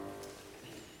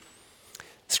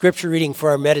Scripture reading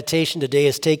for our meditation today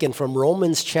is taken from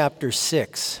Romans chapter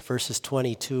 6, verses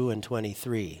 22 and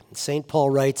 23. St.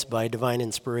 Paul writes by divine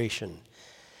inspiration,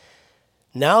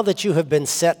 "Now that you have been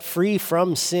set free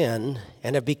from sin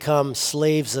and have become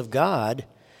slaves of God,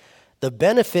 the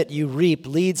benefit you reap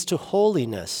leads to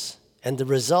holiness, and the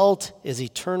result is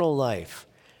eternal life.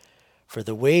 For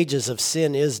the wages of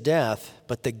sin is death,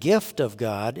 but the gift of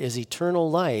God is eternal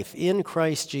life in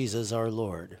Christ Jesus our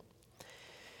Lord."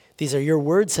 These are your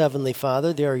words, Heavenly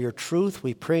Father. They are your truth.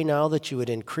 We pray now that you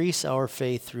would increase our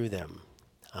faith through them.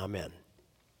 Amen.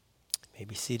 You may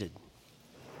be seated.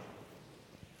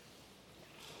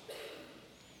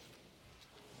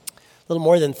 A little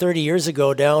more than 30 years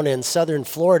ago, down in southern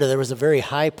Florida, there was a very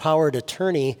high-powered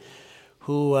attorney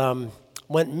who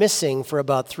went missing for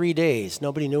about 3 days.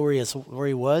 Nobody knew where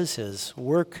he was. His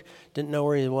work didn't know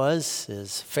where he was,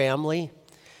 his family.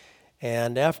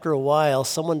 And after a while,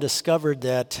 someone discovered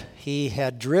that he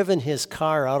had driven his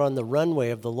car out on the runway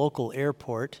of the local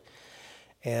airport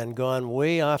and gone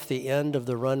way off the end of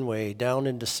the runway down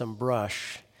into some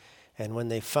brush. And when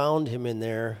they found him in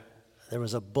there, there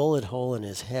was a bullet hole in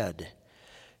his head.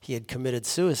 He had committed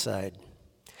suicide.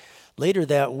 Later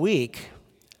that week,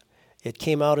 it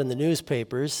came out in the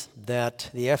newspapers that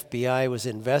the FBI was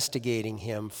investigating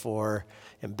him for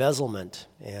embezzlement,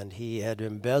 and he had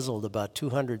embezzled about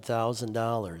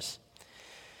 $200,000.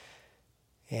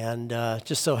 And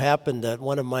just so happened that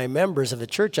one of my members of the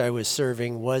church I was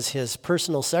serving was his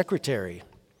personal secretary,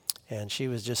 and she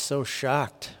was just so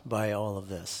shocked by all of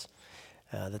this,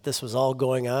 that this was all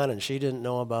going on, and she didn't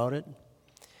know about it.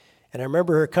 And I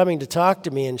remember her coming to talk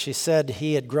to me, and she said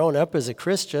he had grown up as a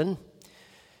Christian.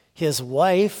 His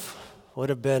wife would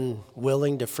have been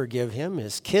willing to forgive him.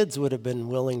 His kids would have been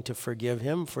willing to forgive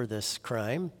him for this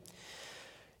crime.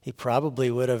 He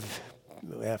probably would have,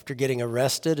 after getting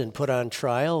arrested and put on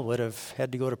trial, would have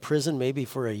had to go to prison maybe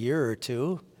for a year or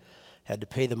two, had to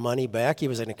pay the money back. He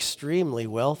was an extremely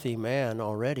wealthy man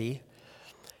already,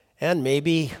 and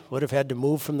maybe would have had to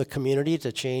move from the community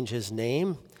to change his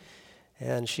name.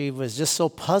 And she was just so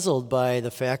puzzled by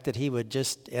the fact that he would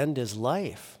just end his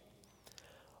life.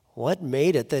 What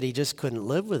made it that he just couldn't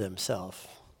live with himself?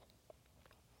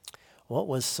 What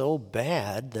was so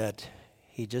bad that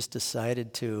he just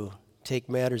decided to take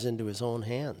matters into his own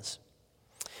hands?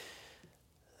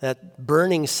 That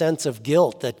burning sense of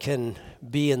guilt that can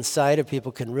be inside of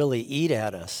people can really eat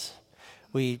at us.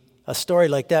 A story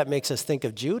like that makes us think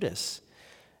of Judas,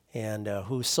 and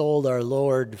who sold our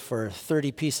Lord for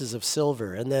 30 pieces of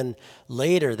silver, and then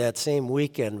later that same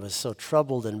weekend was so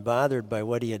troubled and bothered by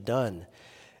what he had done.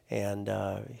 And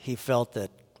he felt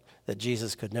that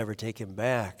Jesus could never take him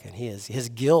back. And his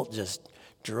guilt just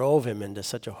drove him into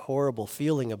such a horrible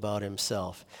feeling about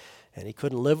himself. And he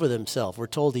couldn't live with himself. We're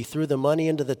told he threw the money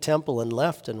into the temple and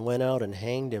left and went out and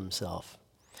hanged himself.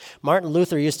 Martin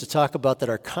Luther used to talk about that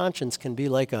our conscience can be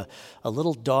like a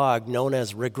little dog known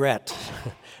as regret.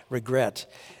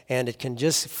 Regret. And it can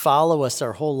just follow us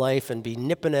our whole life and be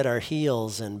nipping at our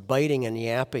heels and biting and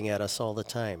yapping at us all the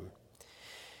time.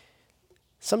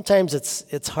 Sometimes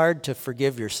it's hard to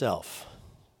forgive yourself.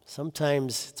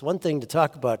 Sometimes it's one thing to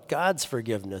talk about God's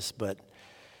forgiveness, but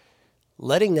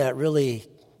letting that really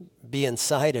be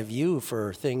inside of you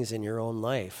for things in your own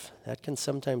life, that can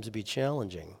sometimes be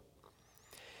challenging.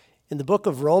 In the book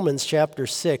of Romans chapter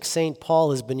 6, St.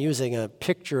 Paul has been using a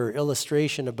picture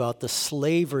illustration about the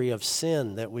slavery of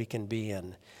sin that we can be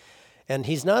in. And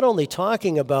he's not only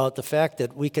talking about the fact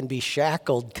that we can be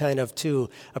shackled kind of to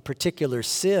a particular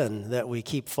sin that we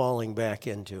keep falling back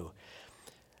into,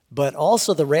 but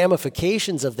also the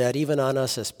ramifications of that even on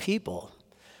us as people.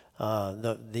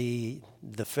 The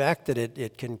fact that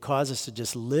it can cause us to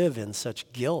just live in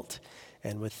such guilt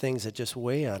and with things that just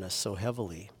weigh on us so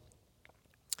heavily.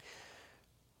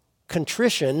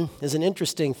 Contrition is an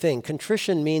interesting thing.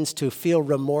 Contrition means to feel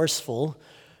remorseful,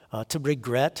 to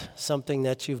regret something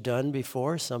that you've done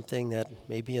before, something that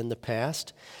maybe in the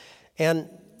past. And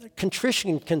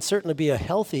contrition can certainly be a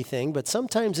healthy thing, but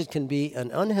sometimes it can be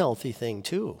an unhealthy thing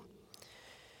too.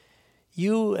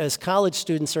 You, as college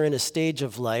students, are in a stage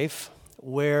of life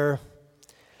where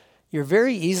you're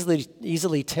very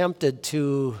easily tempted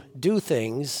to do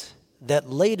things that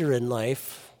later in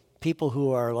life, people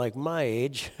who are like my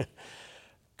age,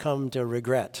 come to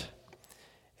regret.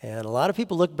 And a lot of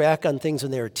people look back on things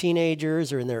when they were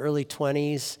teenagers or in their early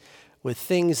 20s with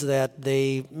things that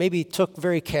they maybe took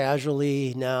very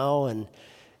casually now,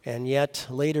 and yet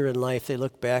later in life they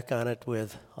look back on it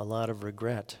with a lot of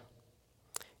regret.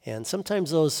 And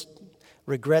sometimes those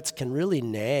regrets can really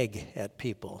nag at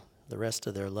people the rest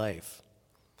of their life.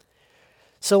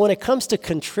 So when it comes to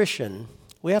contrition,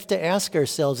 we have to ask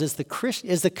ourselves, is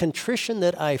the contrition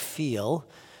that I feel,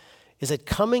 is it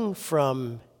coming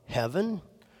from heaven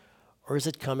or is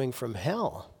it coming from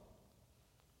hell?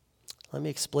 Let me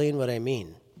explain what I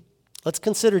mean. Let's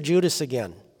consider Judas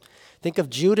again. Think of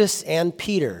Judas and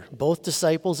Peter, both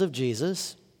disciples of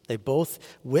Jesus. They both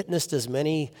witnessed as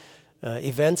many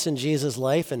events in Jesus'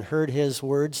 life and heard his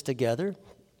words together.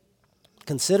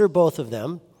 Consider both of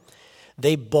them.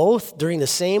 They both, during the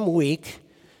same week,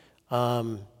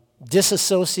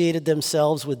 disassociated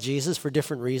themselves with Jesus for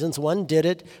different reasons. One did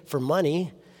it for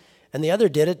money, and the other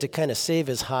did it to kind of save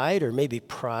his hide, or maybe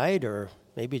pride, or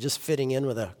maybe just fitting in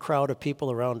with a crowd of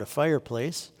people around a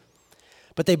fireplace.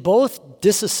 But they both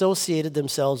disassociated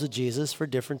themselves with Jesus for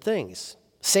different things.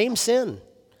 Same sin.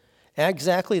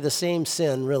 Exactly the same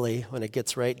sin, really, when it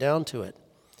gets right down to it.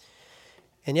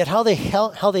 And yet how they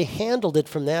handled it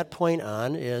from that point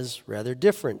on is rather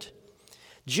different.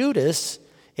 Judas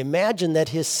imagined that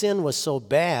his sin was so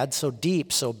bad, so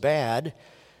deep, so bad,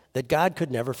 that God could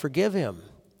never forgive him,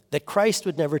 that Christ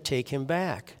would never take him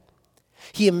back.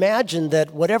 He imagined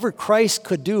that whatever Christ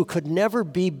could do could never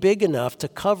be big enough to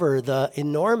cover the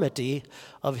enormity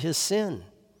of his sin.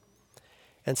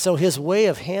 And so his way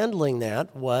of handling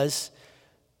that was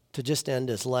to just end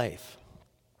his life.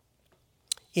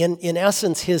 In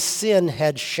essence, his sin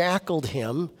had shackled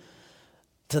him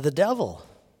to the devil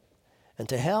and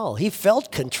to hell. He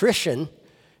felt contrition.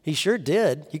 He sure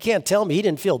did. You can't tell me he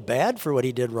didn't feel bad for what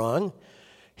he did wrong.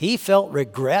 He felt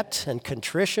regret and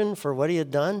contrition for what he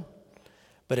had done,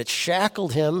 but it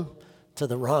shackled him to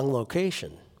the wrong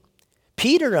location.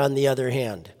 Peter, on the other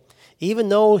hand, even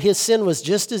though his sin was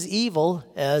just as evil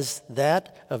as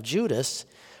that of Judas,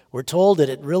 we're told that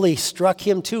it really struck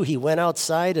him too. He went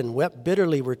outside and wept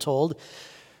bitterly, we're told.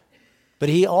 But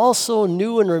he also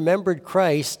knew and remembered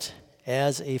Christ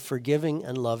as a forgiving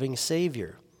and loving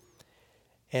Savior.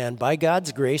 And by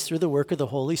God's grace, through the work of the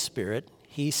Holy Spirit,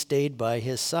 he stayed by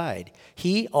his side.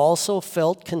 He also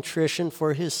felt contrition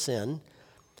for his sin,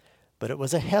 but it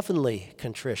was a heavenly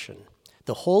contrition.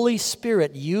 The Holy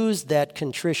Spirit used that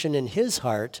contrition in his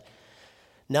heart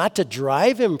not to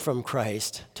drive him from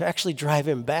Christ, to actually drive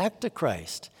him back to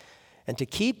Christ and to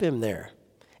keep him there.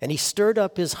 And he stirred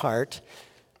up his heart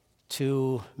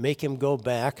to make him go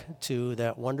back to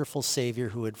that wonderful Savior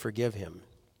who would forgive him.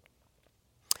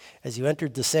 As you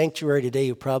entered the sanctuary today,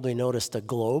 you probably noticed a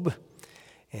globe,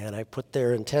 and I put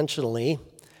there intentionally.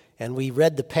 And we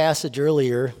read the passage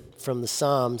earlier from the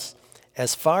Psalms.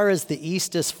 As far as the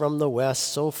east is from the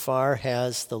west, so far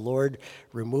has the Lord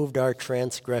removed our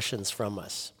transgressions from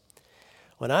us.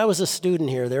 When I was a student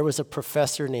here, there was a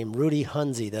professor named Rudy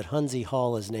Hunzy that Hunzy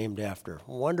Hall is named after.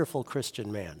 A wonderful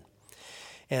Christian man.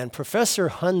 And Professor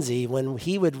Hunzy, when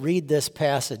he would read this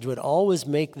passage, would always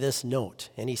make this note.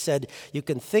 And he said, you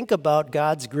can think about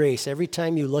God's grace every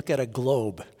time you look at a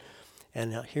globe.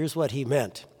 And here's what he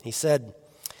meant. He said,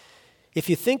 if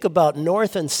you think about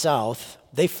north and south,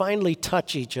 they finally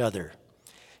touch each other.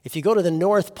 If you go to the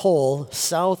North Pole,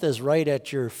 south is right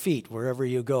at your feet wherever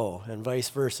you go, and vice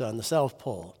versa on the South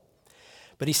Pole.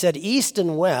 But he said east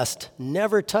and west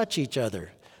never touch each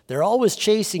other. They're always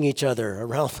chasing each other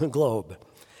around the globe.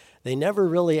 They never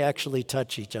really actually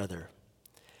touch each other.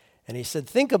 And he said,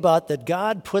 think about that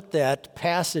God put that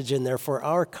passage in there for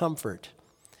our comfort,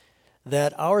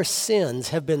 that our sins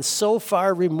have been so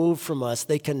far removed from us,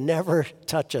 they can never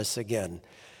touch us again.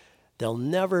 They'll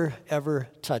never, ever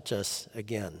touch us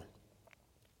again.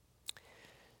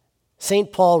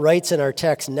 St. Paul writes in our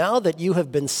text, now that you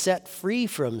have been set free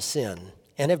from sin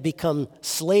and have become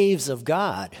slaves of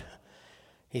God,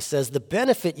 he says, the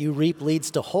benefit you reap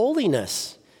leads to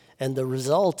holiness, and the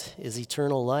result is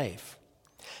eternal life.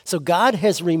 So God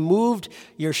has removed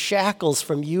your shackles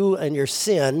from you and your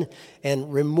sin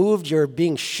and removed your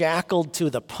being shackled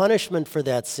to the punishment for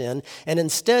that sin, and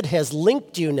instead has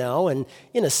linked you now and,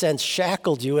 in a sense,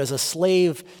 shackled you as a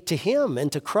slave to him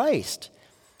and to Christ.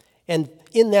 And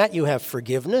in that you have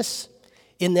forgiveness.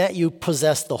 In that you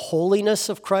possess the holiness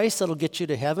of Christ that'll get you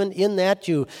to heaven. In that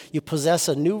you possess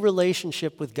a new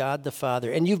relationship with God the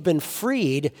Father. And you've been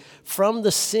freed from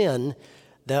the sin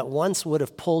that once would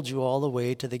have pulled you all the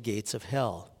way to the gates of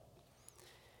hell.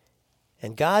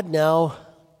 And God now,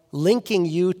 linking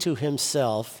you to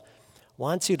himself,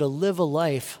 wants you to live a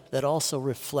life that also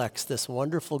reflects this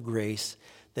wonderful grace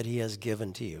that he has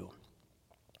given to you.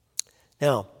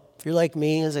 Now, if you're like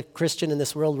me as a Christian in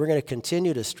this world, we're going to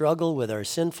continue to struggle with our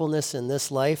sinfulness in this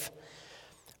life,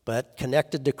 but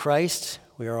connected to Christ,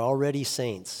 we are already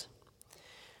saints.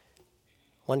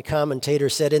 One commentator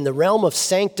said, in the realm of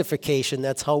sanctification,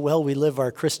 that's how well we live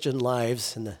our Christian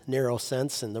lives in the narrow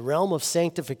sense. In the realm of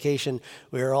sanctification,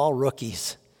 we are all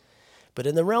rookies. But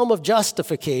in the realm of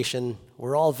justification,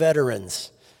 we're all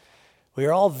veterans. We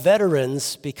are all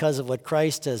veterans because of what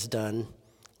Christ has done,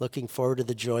 looking forward to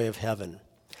the joy of heaven.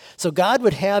 So God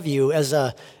would have you as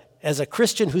a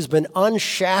Christian who's been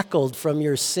unshackled from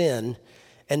your sin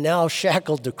and now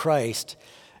shackled to Christ.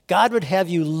 God would have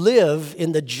you live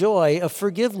in the joy of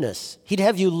forgiveness. He'd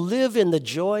have you live in the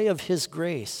joy of His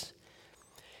grace.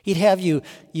 He'd have you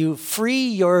free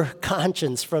your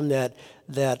conscience from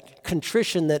that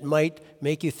contrition that might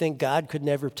make you think God could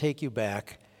never take you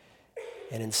back,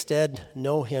 and instead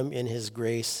know Him in His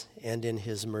grace and in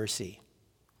His mercy.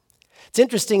 It's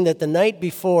interesting that the night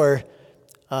before,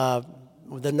 the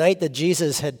night that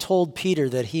Jesus had told Peter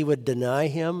that He would deny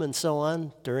Him and so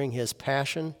on during His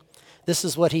passion, this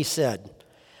is what He said.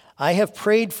 I have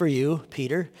prayed for you,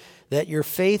 Peter, that your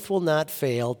faith will not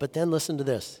fail. But then listen to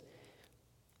this.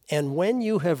 And when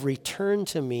you have returned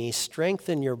to me,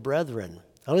 strengthen your brethren.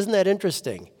 Now, isn't that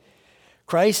interesting?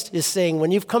 Christ is saying,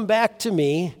 when you've come back to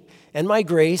me and my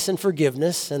grace and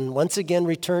forgiveness, and once again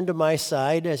returned to my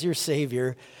side as your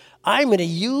Savior, I'm going to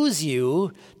use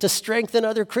you to strengthen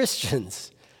other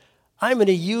Christians. I'm going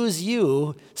to use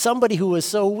you, somebody who was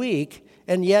so weak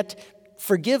and yet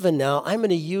forgiven now, I'm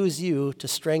going to use you to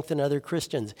strengthen other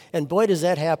Christians. And boy, does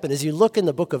that happen. As you look in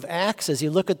the book of Acts, as you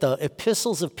look at the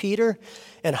epistles of Peter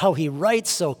and how he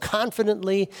writes so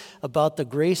confidently about the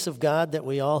grace of God that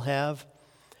we all have.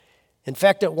 In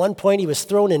fact, at one point he was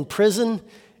thrown in prison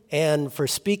and for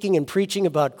speaking and preaching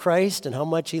about Christ and how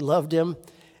much he loved him.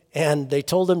 And they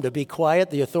told him to be quiet,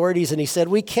 the authorities, and he said,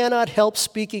 we cannot help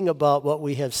speaking about what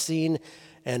we have seen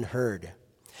and heard.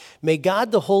 May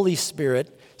God the Holy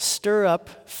Spirit stir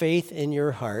up faith in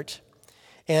your heart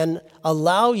and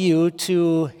allow you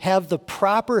to have the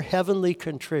proper heavenly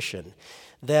contrition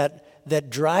that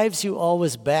drives you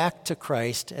always back to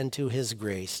Christ and to His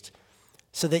grace,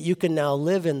 so that you can now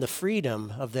live in the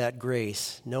freedom of that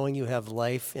grace, knowing you have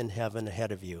life in heaven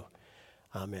ahead of you.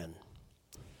 Amen.